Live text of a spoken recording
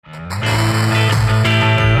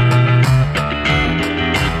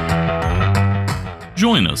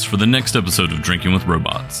us for the next episode of Drinking with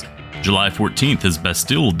Robots. July 14th is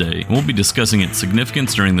Bastille Day, and we'll be discussing its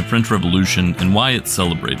significance during the French Revolution and why it's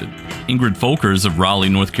celebrated. Ingrid Folkers of Raleigh,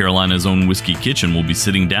 North Carolina's own Whiskey Kitchen will be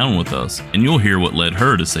sitting down with us, and you'll hear what led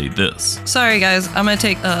her to say this. Sorry guys, I'm going to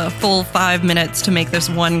take a full 5 minutes to make this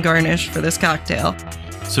one garnish for this cocktail.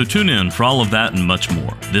 So tune in for all of that and much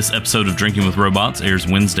more. This episode of Drinking with Robots airs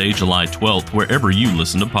Wednesday, July 12th, wherever you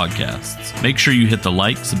listen to podcasts. Make sure you hit the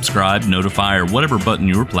like, subscribe, notify, or whatever button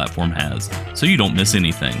your platform has, so you don't miss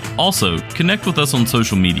anything. Also, connect with us on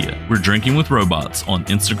social media. We're Drinking with Robots on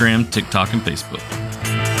Instagram, TikTok, and Facebook.